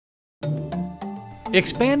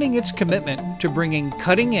Expanding its commitment to bringing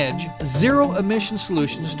cutting-edge, zero-emission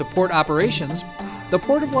solutions to port operations, the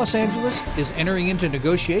Port of Los Angeles is entering into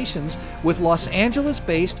negotiations with Los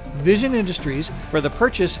Angeles-based Vision Industries for the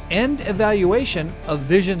purchase and evaluation of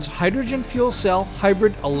Vision's hydrogen fuel cell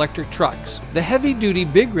hybrid electric trucks. The heavy-duty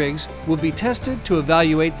big rigs will be tested to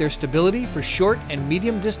evaluate their stability for short and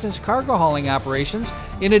medium-distance cargo hauling operations,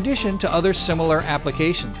 in addition to other similar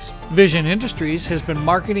applications. Vision Industries has been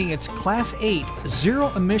marketing its Class 8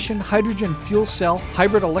 zero-emission hydrogen fuel cell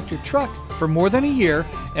hybrid electric truck for more than a year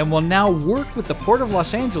and will now work with the Port of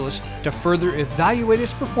Los Angeles to further evaluate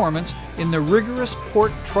its performance in the rigorous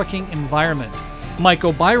port trucking environment. Mike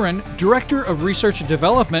O'Byron, Director of Research and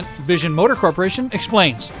Development, Vision Motor Corporation,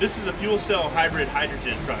 explains. This is a fuel cell hybrid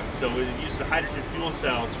hydrogen truck, so it uses a hydrogen fuel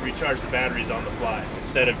cell to recharge the batteries on the fly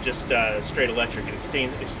instead of just straight electric. It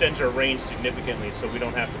extends our range significantly so we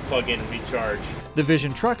don't have to plug in and recharge. The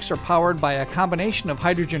Vision trucks are powered by a combination of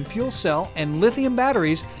hydrogen fuel cell and lithium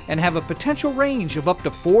batteries and have a potential range of up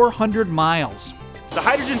to 400 miles. The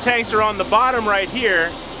hydrogen tanks are on the bottom right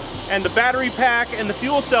here, and the battery pack and the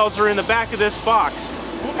fuel cells are in the back of this box.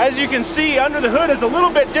 As you can see, under the hood is a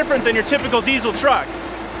little bit different than your typical diesel truck.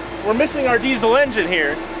 We're missing our diesel engine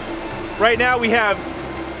here. Right now we have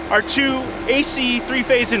our two AC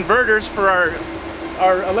three-phase inverters for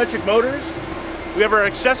our electric motors. We have our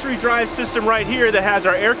accessory drive system right here that has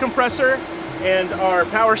our air compressor and our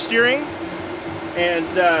power steering. And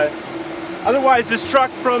otherwise, this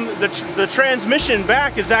truck, from the transmission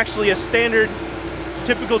back, is actually a standard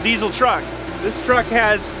typical diesel truck. This truck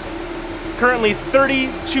has currently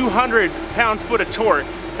 3,200 pound-foot of torque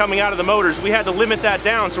coming out of the motors. We had to limit that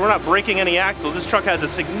down so we're not breaking any axles. This truck has a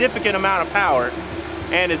significant amount of power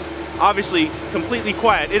and is obviously completely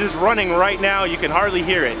quiet. It is running right now. You can hardly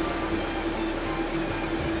hear it.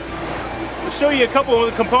 I'll show you a couple of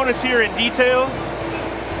the components here in detail.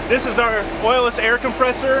 This is our oilless air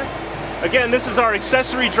compressor. Again, this is our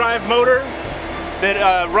accessory drive motor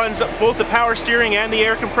that runs both the power steering and the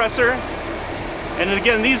air compressor. And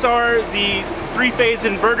again, these are the three-phase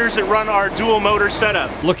inverters that run our dual motor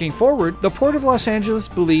setup. Looking forward, the Port of Los Angeles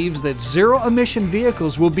believes that zero-emission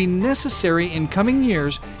vehicles will be necessary in coming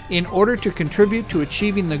years in order to contribute to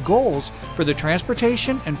achieving the goals for the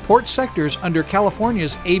transportation and port sectors under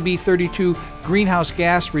California's AB 32 greenhouse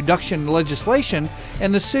gas reduction legislation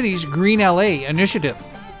and the city's Green LA initiative.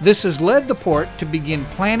 This has led the port to begin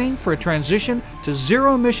planning for a transition to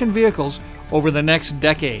zero-emission vehicles over the next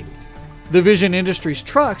decade. The Vision Industries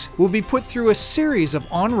trucks will be put through a series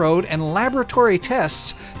of on-road and laboratory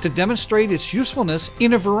tests to demonstrate its usefulness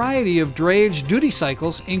in a variety of drayage duty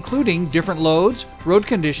cycles, including different loads, road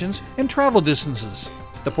conditions, and travel distances.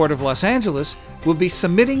 The Port of Los Angeles will be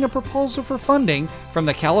submitting a proposal for funding from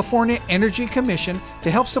the California Energy Commission to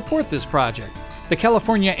help support this project. The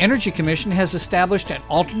California Energy Commission has established an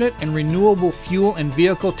alternate and renewable fuel and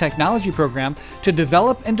vehicle technology program to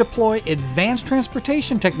develop and deploy advanced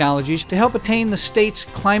transportation technologies to help attain the state's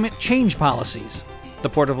climate change policies. The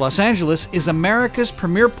Port of Los Angeles is America's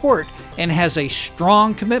premier port and has a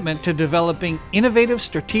strong commitment to developing innovative,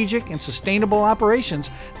 strategic, and sustainable operations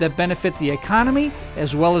that benefit the economy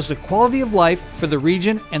as well as the quality of life for the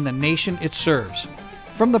region and the nation it serves.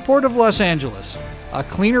 From the Port of Los Angeles, a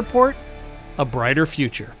cleaner port, a brighter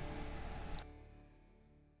future.